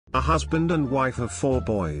A husband and wife of 4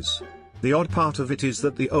 boys. The odd part of it is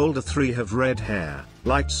that the older 3 have red hair,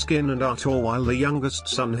 light skin and are tall, while the youngest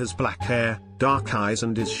son has black hair, dark eyes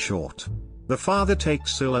and is short. The father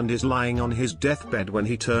takes ill and is lying on his deathbed when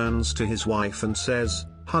he turns to his wife and says,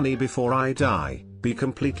 "Honey, before I die, be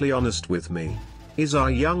completely honest with me. Is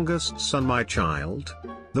our youngest son my child?"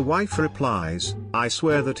 The wife replies, "I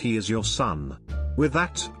swear that he is your son." With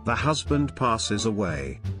that, the husband passes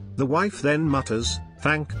away. The wife then mutters,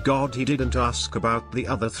 "Thank God he didn't ask about the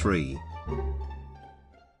other 3.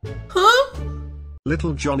 Huh?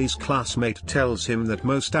 Little Johnny's classmate tells him that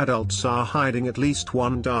most adults are hiding at least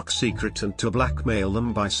one dark secret, and to blackmail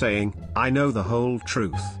them by saying, "I know the whole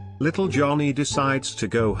truth." Little Johnny decides to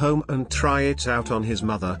go home and try it out on his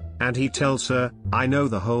mother, and he tells her, "I know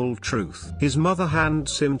the whole truth." His mother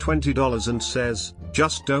hands him $20 and says,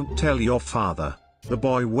 "Just don't tell your father." The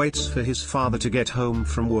boy waits for his father to get home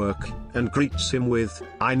from work, and greets him with,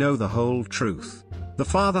 "I know the whole truth." The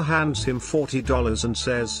father hands him $40 and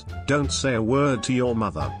says, "Don't say a word to your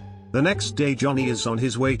mother." The next day Johnny is on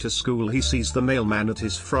his way to school. He sees the mailman at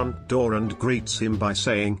his front door and greets him by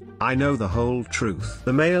saying, "I know the whole truth."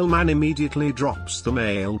 The mailman immediately drops the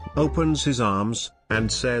mail, opens his arms, and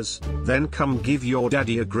says, "Then come give your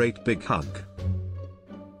daddy a great big hug."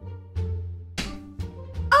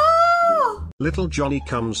 Little Johnny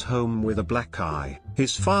comes home with a black eye.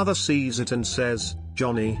 His father sees it and says,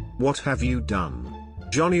 "Johnny, what have you done?"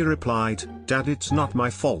 Johnny replied, "Dad, it's not my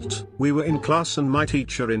fault. We were in class and my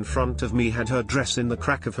teacher in front of me had her dress in the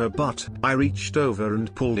crack of her butt. I reached over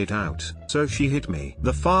and pulled it out, so she hit me."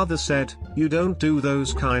 The father said, "You don't do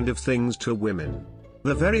those kind of things to women."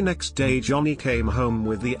 The very next day Johnny came home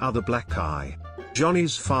with the other black eye.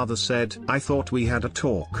 Johnny's father said, "I thought we had a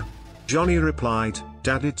talk." Johnny replied,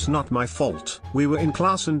 "Dad, it's not my fault. We were in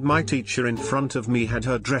class and my teacher in front of me had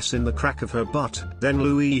her dress in the crack of her butt. Then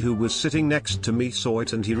Louis, who was sitting next to me, saw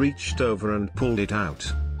it and he reached over and pulled it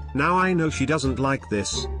out. Now I know she doesn't like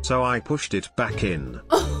this, so I pushed it back in."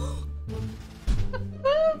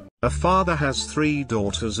 A father has 3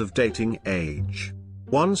 daughters of dating age.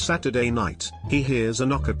 One Saturday night, he hears a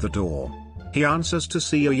knock at the door. He answers to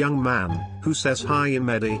see a young man, who says, "Hi, I'm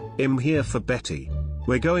Eddie, I'm here for Betty.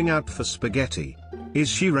 We're going out for spaghetti. Is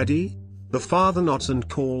she ready?" The father nods and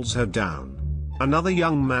calls her down. Another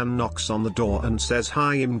young man knocks on the door and says,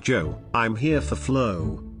 "Hi, I'm Joe, I'm here for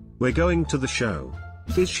Flo. We're going to the show.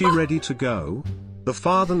 Is she ready to go?" The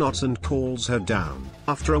father nods and calls her down.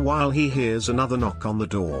 After a while he hears another knock on the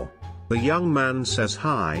door. The young man says,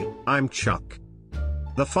 "Hi, I'm Chuck."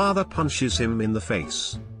 The father punches him in the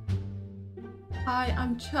face. Hi,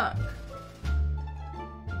 I'm Chuck.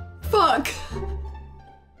 Fuck!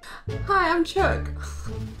 Hi, I'm Chuck.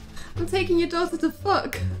 I'm taking your daughter to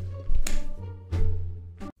fuck.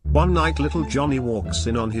 One night little Johnny walks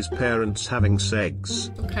in on his parents having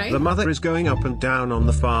sex. Okay. The mother is going up and down on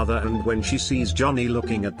the father, and when she sees Johnny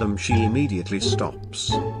looking at them she immediately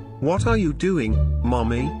stops. "What are you doing,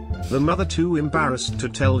 mommy?" The mother, too embarrassed to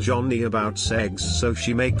tell Johnny about sex, so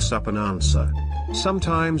she makes up an answer.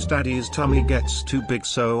 "Sometimes daddy's tummy gets too big,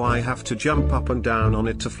 so I have to jump up and down on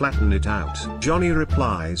it to flatten it out." Johnny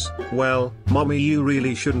replies, "Well, mommy, you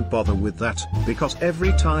really shouldn't bother with that, because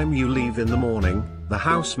every time you leave in the morning, the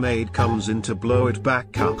housemaid comes in to blow it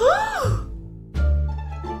back up."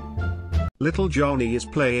 Little Johnny is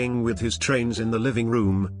playing with his trains in the living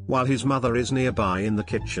room, while his mother is nearby in the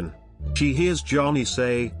kitchen. She hears Johnny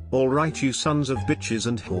say, "All right, you sons of bitches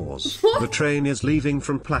and whores. The train is leaving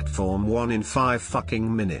from platform 1 in 5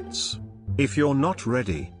 fucking minutes. If you're not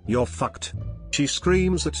ready, you're fucked." She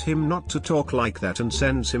screams at him not to talk like that and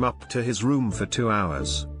sends him up to his room for 2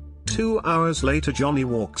 hours. 2 hours later Johnny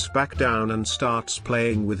walks back down and starts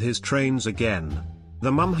playing with his trains again.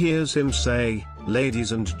 The mum hears him say,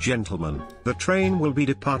 "Ladies and gentlemen, the train will be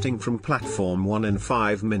departing from platform 1 in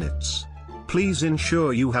 5 minutes. Please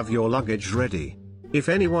ensure you have your luggage ready. If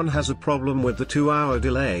anyone has a problem with the 2-hour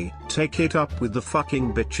delay, take it up with the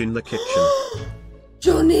fucking bitch in the kitchen."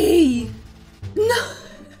 Johnny! No!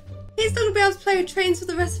 He's not gonna be able to play with trains for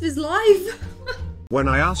the rest of his life. When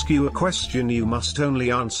I ask you a question you must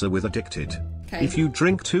only answer with addicted. Okay. If you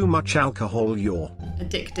drink too much alcohol you're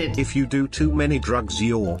Addicted. If you do too many drugs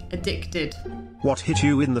you're Addicted. What hit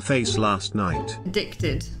you in the face last night?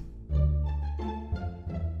 Addicted.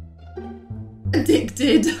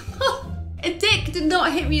 Addicted. Addict did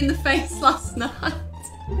not hit me in the face last night.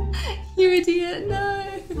 You idiot, no.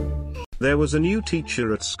 There was a new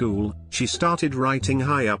teacher at school. She started writing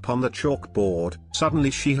high up on the chalkboard.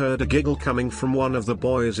 Suddenly she heard a giggle coming from one of the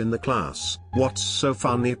boys in the class. "What's so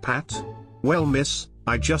funny, Pat?" "Well, miss,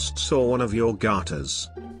 I just saw one of your garters.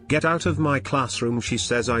 Get out of my classroom, she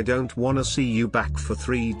says. I don't wanna see you back for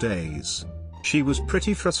 3 days. She was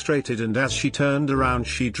pretty frustrated, and as she turned around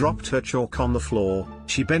she dropped her chalk on the floor.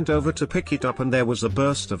 She bent over to pick it up and there was a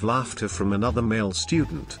burst of laughter from another male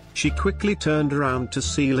student. She quickly turned around to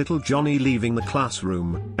see little Johnny leaving the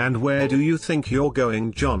classroom. And where do you think you're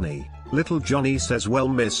going, Johnny? Little Johnny says, well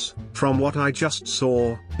miss, from what I just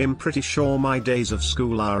saw, I'm pretty sure my days of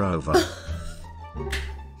school are over.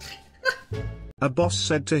 A boss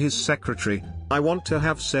said to his secretary, I want to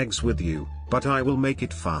have sex with you, but I will make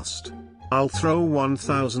it fast. I'll throw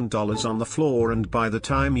 $1,000 on the floor and by the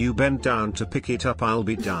time you bend down to pick it up I'll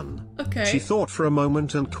be done. Okay. She thought for a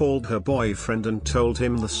moment and called her boyfriend and told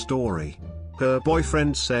him the story. Her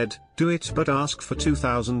boyfriend said, do it but ask for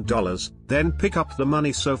 $2,000, then pick up the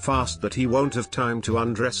money so fast that he won't have time to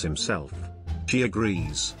undress himself. She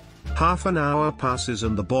agrees. Half an hour passes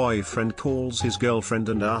and the boyfriend calls his girlfriend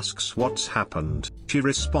and asks what's happened. She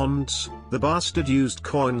responds, the bastard used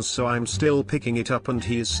coins so I'm still picking it up and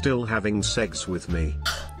he is still having sex with me.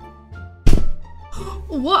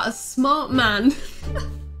 What a smart man.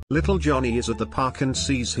 Little Johnny is at the park and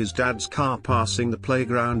sees his dad's car passing the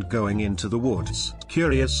playground going into the woods.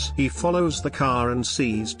 Curious, he follows the car and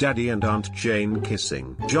sees Daddy and Aunt Jane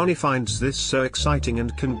kissing. Johnny finds this so exciting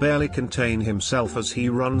and can barely contain himself as he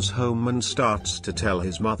runs home and starts to tell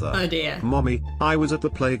his mother. Oh dear. Mommy, I was at the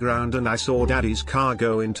playground and I saw Daddy's car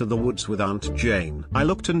go into the woods with Aunt Jane. I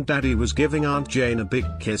looked and Daddy was giving Aunt Jane a big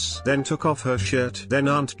kiss, then took off her shirt. Then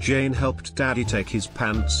Aunt Jane helped Daddy take his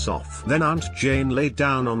pants off. Then Aunt Jane laid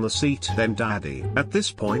down on the seat, then Daddy. At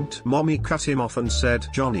this point, Mommy cut him off and said,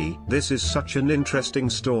 Johnny, this is such an interesting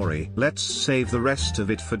story. Let's save the rest of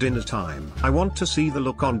it for dinner time. I want to see the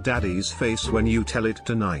look on Daddy's face when you tell it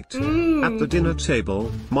tonight. At the dinner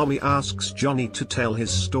table, Mommy asks Johnny to tell his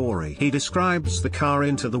story. He describes the car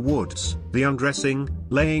into the woods, the undressing,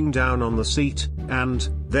 laying down on the seat, and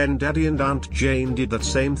then Daddy and Aunt Jane did that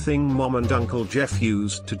same thing Mom and Uncle Jeff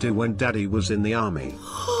used to do when Daddy was in the army.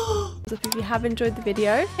 If you have enjoyed the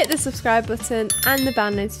video, hit the subscribe button and the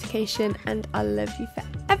bell notification, and I'll love you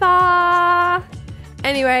forever.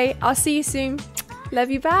 Anyway, I'll see you soon. Love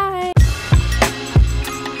you, bye.